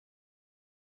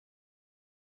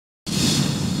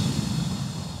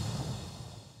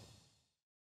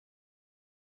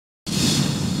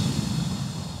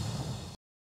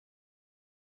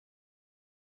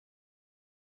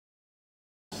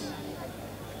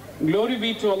Glory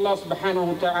be to Allah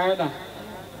subhanahu wa ta'ala,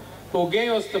 who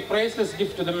gave us the priceless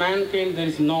gift to the mankind, that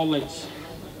is knowledge.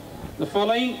 The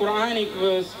following Quranic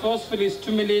verse forcefully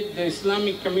stimulates the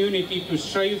Islamic community to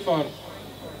strive for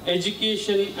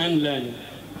education and learning.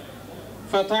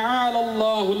 فَتَعَالَى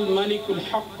اللَّهُ الْمَلِكُ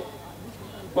الْحَقِّ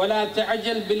وَلَا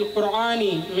تَعْجَلْ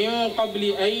بِالْقُرْآنِ مِنْ قَبْلِ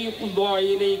أَنْ يُقْضَى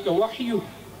إِلَيْكَ وَحْيُهُ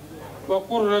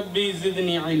وَقُلْ رَبِّي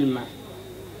زِدْنِي عِلْمًا.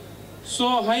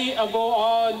 So high above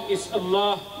all is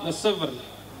Allah, the Sovereign,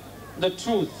 the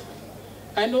Truth.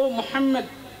 And O Muhammad,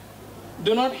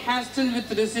 do not hasten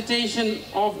with recitation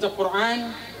of the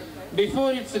Quran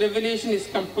before its revelation is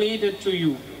completed to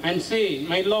you, and say,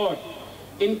 my Lord,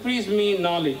 increase me in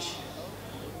knowledge.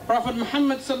 Prophet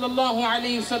Muhammad sallallahu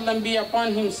alayhi wasallam be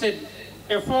upon him said,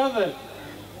 a father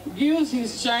gives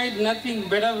his child nothing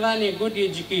better than a good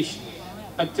education.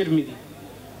 At-Tirmidhi.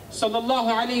 Sallallahu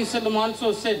alayhi wasallam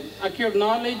also said, acquire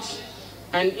knowledge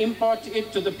and impart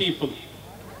it to the people.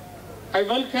 I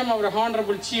welcome our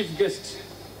honorable chief guest,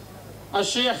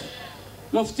 Sheikh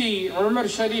Mufti Umar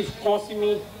Sharif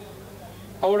Qasimi,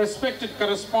 our respected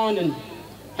correspondent,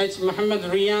 H. Muhammad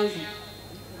Riyaz,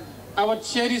 our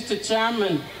cherished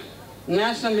chairman,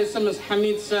 National SMS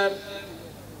Hamid Sir,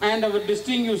 and our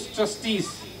distinguished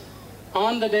trustees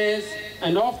on the dais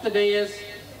and off the dais,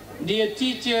 dear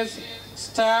teachers,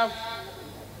 staff,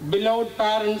 beloved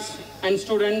parents and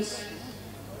students.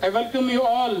 I welcome you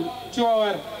all to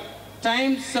our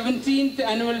Times 17th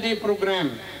Annual Day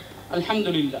program.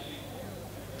 Alhamdulillah.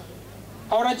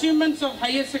 Our achievements of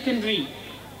higher secondary,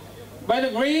 by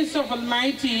the grace of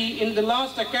Almighty, in the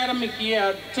last academic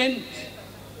year, 10th,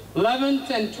 11th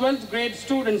and 12th grade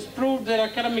students proved their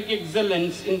academic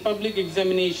excellence in public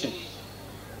examination.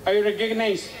 I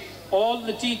recognize all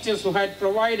the teachers who had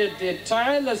provided their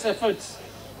tireless efforts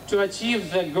to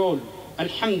achieve their goal.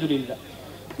 Alhamdulillah.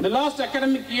 The last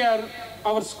academic year,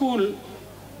 our school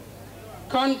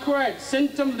conquered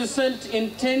centum result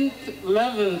in 10th,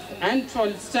 11th and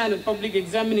 12th standard public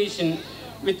examination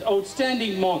with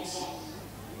outstanding marks.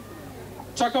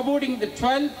 Talk about the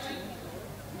 12th,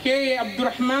 K.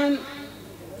 Abdurrahman,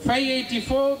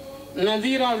 584,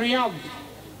 Nadira Riyadh,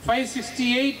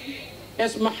 568,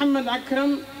 S. Muhammad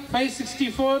Akram,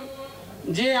 564,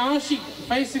 J. Ashik,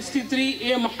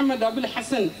 563, A. Muhammad Abul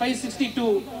Hassan,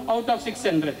 562 out of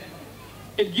 600.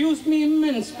 It gives me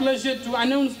immense pleasure to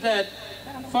announce that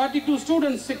 42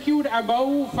 students secured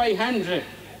above 500.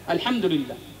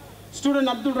 Alhamdulillah. Student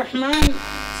Abdul Rahman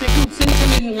secured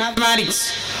centum in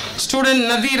mathematics. Student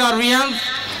Nadira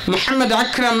Riyadh, Muhammad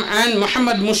Akram and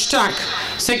Muhammad Mushtaq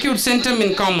secured centum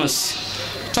in commerce.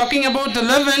 Talking about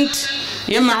 11th,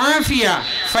 M. Afia,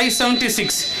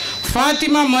 576.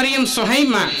 Fatima Mariam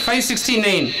Suhaima,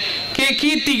 569. K.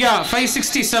 Kirtiga,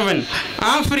 567.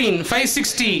 Afrin,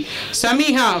 560.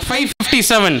 Samiha,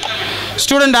 557.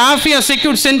 Student Afia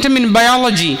secured centum in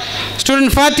biology.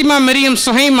 Student Fatima Mariam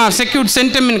Suhaima secured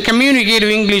centum in communicative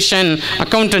English and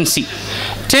accountancy.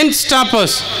 10th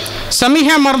toppers,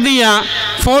 Samiha Mardiya,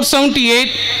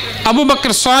 478. Abu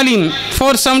Bakr Salim,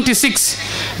 476.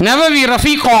 Nawawi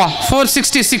Rafiqa,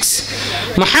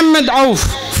 466. Muhammad Auf,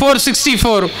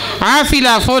 464.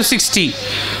 Afila, 460.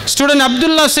 Student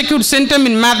Abdullah secured centum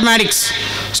in mathematics.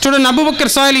 Student Abu Bakr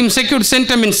Salim secured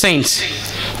centum in science.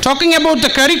 Talking about the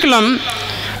curriculum,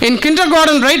 in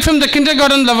kindergarten, right from the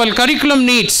kindergarten level, curriculum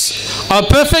needs are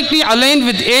perfectly aligned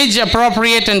with age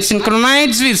appropriate and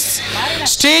synchronized with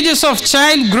stages of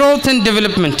child growth and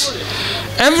development.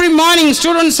 Every morning,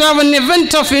 students have an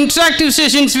event of interactive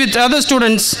sessions with other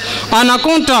students on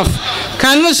account of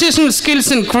conversational skills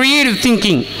and creative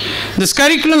thinking. This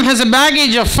curriculum has a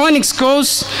baggage of phonics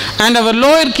course, and our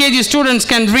lower KG students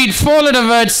can read 4-letter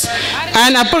words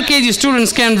and upper KG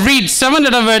students can read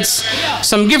 7-letter words.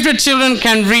 Some gifted children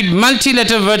can read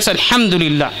multi-letter words.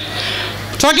 Alhamdulillah.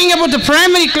 Talking about the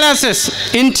primary classes,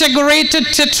 integrated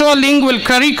tetralingual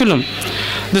curriculum.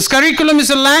 This curriculum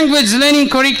is a language learning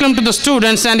curriculum to the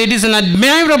students, and it is an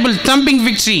admirable thumping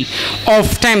victory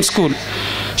of Time School.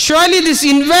 Surely this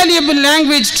invaluable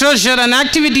language treasure and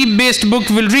activity-based book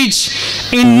will reach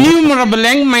innumerable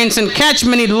young minds and catch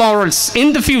many laurels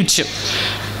in the future.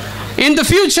 In the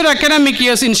future academic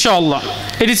years, inshallah.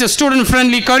 It is a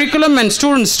student-friendly curriculum and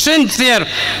students strengthen their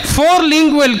 4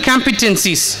 lingual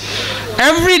competencies.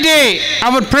 Every day,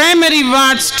 our primary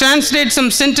wards translate some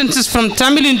sentences from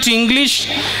Tamil into English,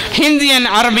 Hindi and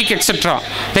Arabic, etc.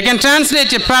 They can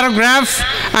translate a paragraph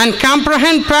and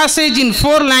comprehend passage in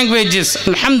 4 languages.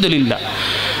 Alhamdulillah.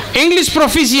 English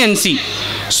proficiency.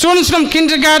 Students from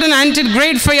kindergarten until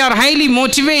grade 5 are highly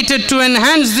motivated to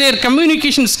enhance their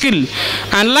communication skill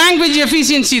and language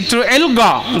efficiency through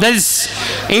ELGA, that is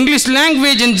English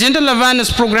Language and General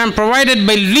Awareness Program provided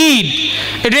by LEAD.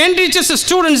 It enriches the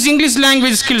students' English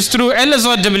language skills through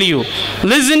LSRW,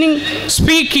 listening,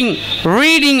 speaking,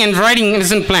 reading and writing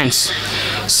lesson plans.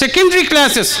 Secondary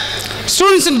classes.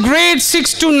 Students in grades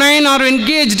 6 to 9 are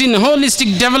engaged in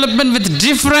holistic development with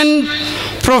different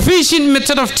proficient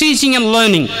method of teaching and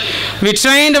learning. We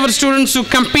trained our students to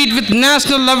compete with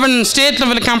national level and state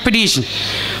level competition.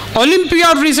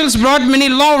 Olympiad results brought many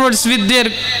laurels with their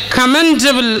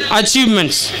commendable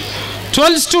achievements.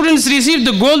 12 students received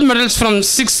the gold medals from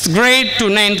 6th grade to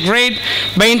 9th grade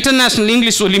by International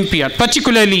English Olympiad.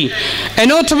 Particularly, a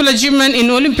notable achievement in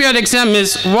Olympiad exam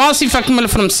is Wasif Akmal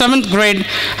from 7th grade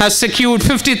has secured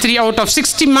 53 out of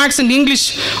 60 marks in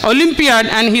English Olympiad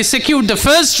and he secured the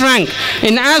first rank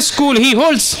in our school. He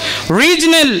holds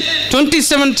regional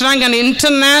 27th rank and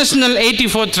international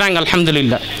 84th rank,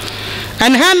 alhamdulillah.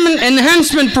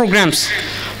 Enhancement programs.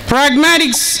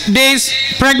 Pragmatic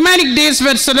days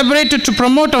were celebrated to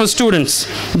promote our students.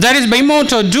 That is by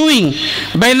motto, doing,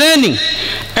 by learning.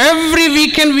 Every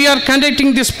weekend we are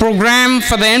conducting this program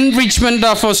for the enrichment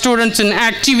of our students in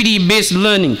activity-based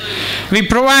learning. We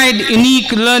provide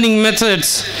unique learning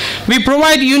methods. We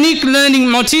provide unique learning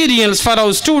materials for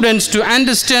our students to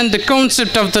understand the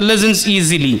concept of the lessons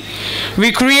easily.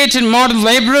 We created model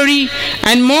library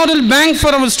and model bank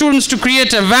for our students to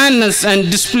create awareness and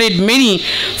displayed many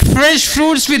fresh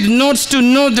fruits with notes to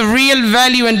know the real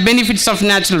value and benefits of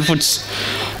natural foods.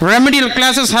 Remedial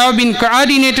classes have been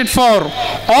coordinated for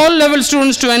all level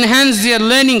students to enhance their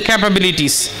learning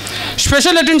capabilities.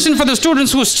 Special attention for the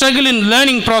students who struggle in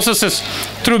learning processes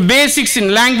through basics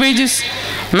in languages,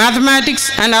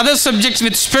 mathematics and other subjects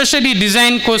with specially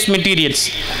designed course materials.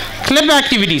 Club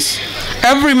activities.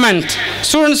 Every month,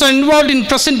 students are involved in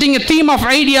presenting a theme of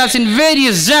ideas in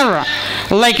various genres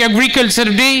like Agriculture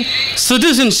Day,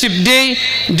 Citizenship Day,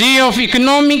 Day of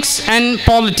Economics and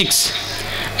Politics.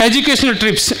 Educational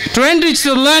trips. To enrich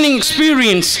the learning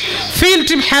experience, field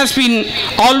trip has been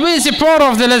always a part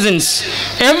of the lessons.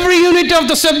 Every unit of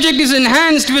the subject is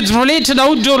enhanced with related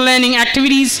outdoor learning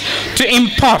activities to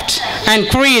impart and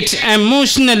create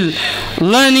emotional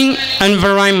learning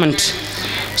environment.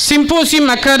 Symposium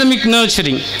Academic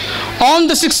Nurturing. On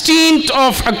the 16th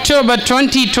of October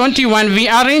 2021, we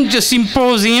arranged a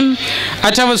symposium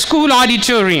at our school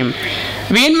auditorium.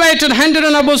 We invited 100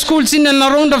 and above schools in and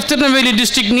around of Tirunelveli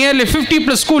district. Nearly 50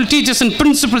 plus school teachers and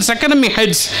principals, academic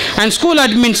heads and school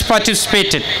admins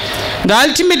participated. The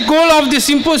ultimate goal of the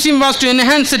symposium was to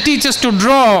enhance the teachers to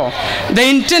draw the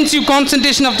intensive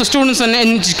concentration of the students on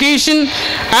education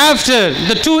after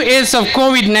the 2 years of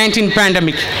COVID-19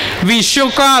 pandemic. We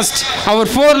showcased our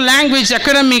 4 language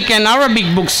academic and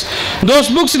Arabic books. Those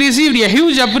books received a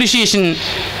huge appreciation.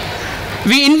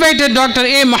 We invited Dr.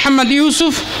 A. Muhammad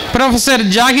Yusuf, Professor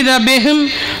Jahida Behim,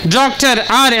 Dr.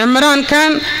 R. Imran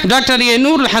Khan, Dr. A.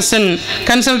 Noor Hassan,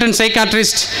 consultant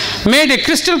psychiatrist, made a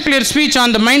crystal clear speech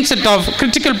on the mindset of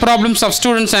critical problems of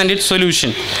students and its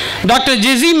solution. Dr.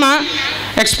 Jazima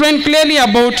explained clearly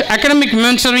about academic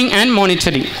mentoring and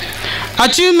monitoring.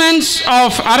 Achievements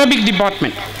of Arabic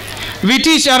department. We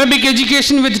teach Arabic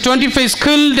education with 25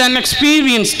 skilled and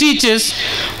experienced teachers.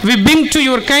 We bring to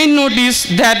your kind notice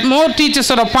that more teachers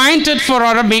are appointed for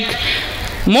Arabic.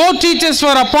 More teachers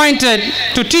were appointed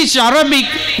to teach Arabic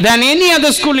than any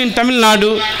other school in Tamil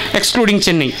Nadu, excluding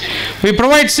Chennai. We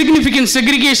provide significant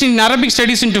segregation in Arabic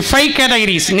studies into 5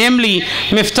 categories, namely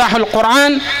Miftah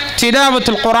al-Quran, Tilawat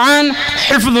al-Quran,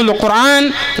 Hifdh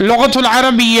al-Quran, Lughat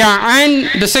al-Arabiya,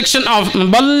 and the section of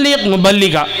Muballigh,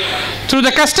 Muballigha. Through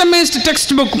the customized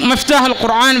textbook Miftah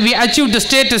al-Quran, we achieved the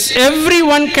status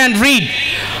everyone can read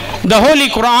the Holy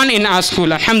Quran in our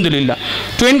school, alhamdulillah.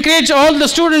 To encourage all the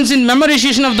students in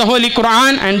memorization of the Holy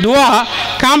Quran and dua,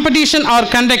 competition are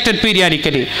conducted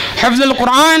periodically. Hifdh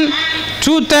al-Quran,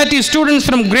 230 students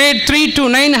from grade 3 to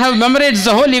 9 have memorized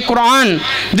the Holy Quran.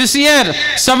 This year,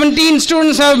 17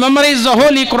 students have memorized the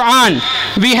Holy Quran.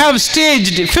 We have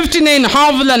staged 59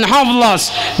 Hafl and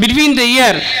Haflas between the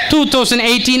year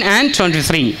 2018 and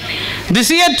 23.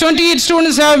 This year, 28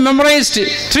 students have memorized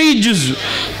 3 juz,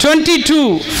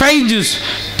 22, 5 juz,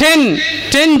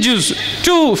 10 juz,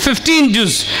 2, 15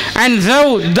 juz, and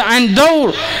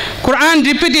though Quran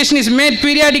repetition is made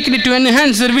periodically to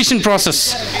enhance the revision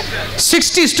process.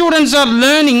 60 students are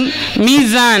learning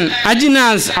Mizan,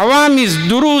 Ajnas, Awamis,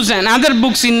 Durus and other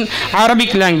books in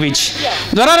Arabic language.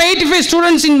 There are 85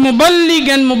 students in Muballigh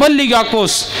and Muballigha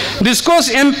course. This course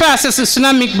emphasis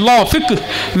Islamic law, fiqh,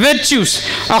 virtues,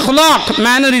 akhlaq,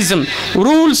 mannerism,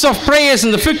 rules of prayers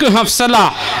and the fiqh of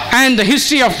salah and the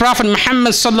history of Prophet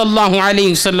Muhammad sallallahu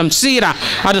alaihi wasallam, seerah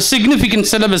are the significant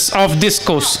syllabus of this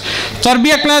course.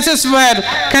 Tarbiyah classes were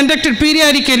conducted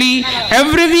periodically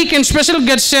every week and special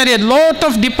guests share a lot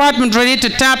of department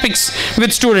related topics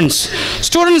with students.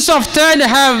 Students of third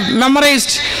have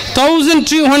memorized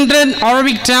 1200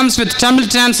 Arabic terms with Tamil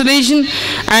translation,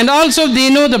 and also they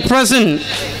know the present,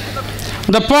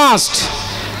 the past,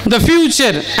 the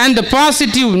future and the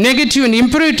positive, negative and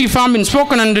imperative form in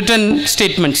spoken and written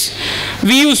statements.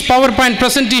 We use PowerPoint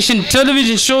presentation,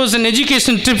 television shows and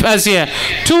education tips as a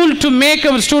tool to make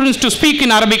our students to speak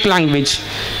in Arabic language.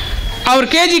 Our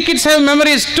KG kids have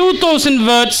memorized 2000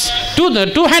 words,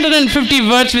 250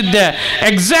 words with the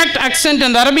exact accent,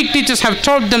 and the Arabic teachers have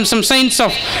taught them some science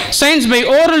by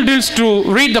oral drills to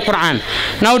read the Quran.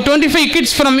 Now 25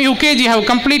 kids from UKG have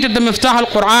completed the Miftah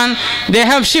al-Quran. They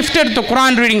have shifted the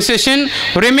Quran reading session.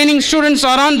 Remaining students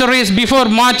are on the race before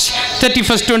March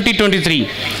 31st, 2023.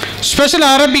 Special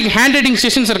Arabic handwriting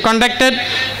sessions are conducted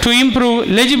to improve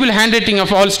legible handwriting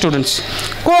of all students.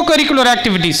 Co-curricular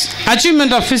activities,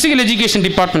 achievement of physical education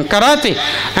department, karate,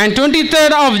 and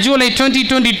 23rd of July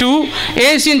 2022,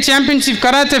 Asian Championship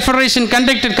Karate Federation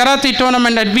conducted karate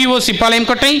tournament at VOC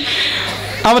Palayamkottai.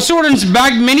 Our students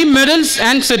bagged many medals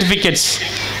and certificates.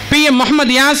 PM Muhammad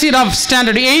Yasir of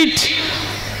Standard 8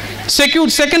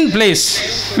 secured second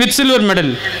place with silver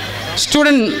medal.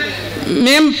 Student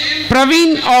named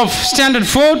Praveen of Standard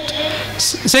 4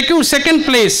 secured second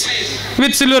place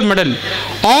with silver medal.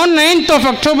 On 9th of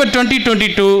October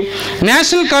 2022,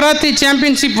 National Karate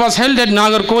Championship was held at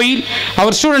Nagarkoil.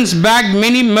 Our students bagged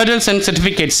many medals and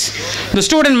certificates. The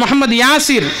student Muhammad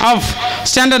Yasir of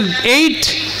Standard 8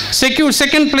 secured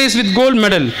second place with gold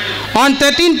medal. On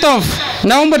 13th of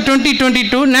November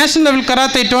 2022, National Level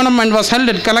Karate Tournament was held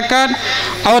at Kalakkad.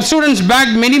 Our students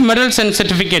bagged many medals and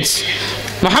certificates.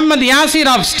 Muhammad Yasir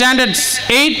of Standard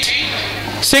 8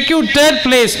 secured third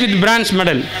place with bronze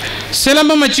medal.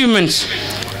 Silambam achievements.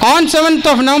 On 7th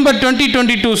of November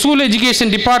 2022, School Education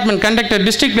Department conducted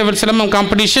district level Silambam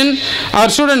competition. Our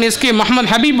student SK Muhammad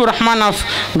Habibur Rahman of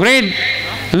grade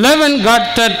 11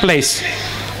 got third place.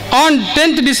 On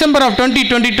 10th December of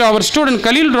 2022, our student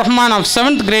Khalil Rahman of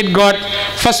 7th grade got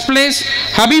first place,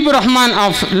 Habibur Rahman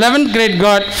of 11th grade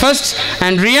got first,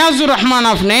 and Riyazur Rahman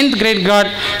of 9th grade got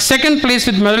second place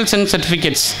with medals and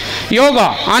certificates. Yoga.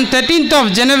 On 13th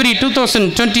of January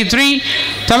 2023,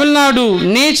 Tamil Nadu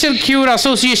Nature Cure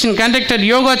Association conducted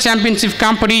Yoga Championship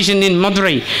competition in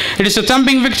Madurai. It is a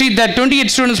thumping victory that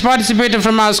 28 students participated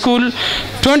from our school.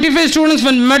 25 students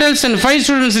won medals and 5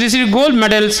 students received gold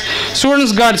medals.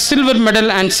 Students got silver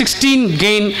medal and 16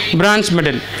 gained bronze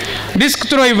medal. Disc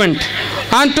throw event.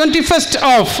 On 21st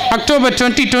of October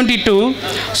 2022,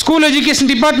 School Education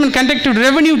Department conducted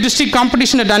Revenue District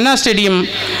competition at Anna Stadium.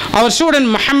 Our student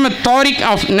Muhammad Tariq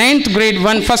of 9th grade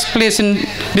won first place in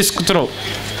disc throw.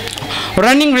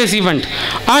 Running race event.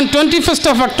 On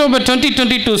 21st of October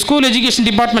 2022, School Education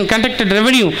Department conducted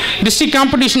Revenue District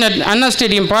competition at Anna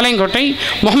Stadium, Palayamkottai.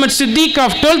 Muhammad Siddiq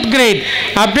of 12th grade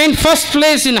obtained first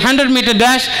place in 100 meter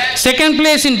dash, second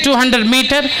place in 200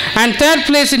 meter and third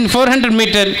place in 400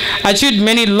 meter. Achieved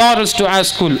many laurels to our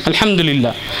school.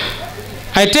 Alhamdulillah.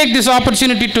 I take this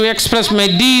opportunity to express my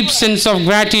deep sense of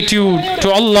gratitude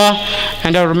to Allah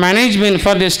and our management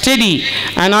for their steady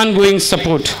and ongoing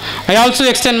support. I also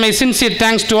extend my sincere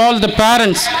thanks to all the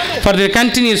parents for their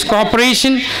continuous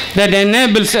cooperation that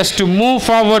enables us to move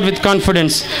forward with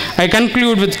confidence. I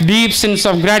conclude with deep sense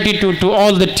of gratitude to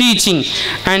all the teaching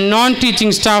and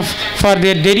non-teaching staff for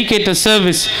their dedicated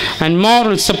service and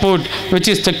moral support, which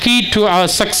is the key to our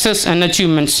success and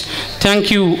achievements.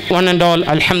 Thank you one and all.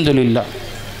 Alhamdulillah.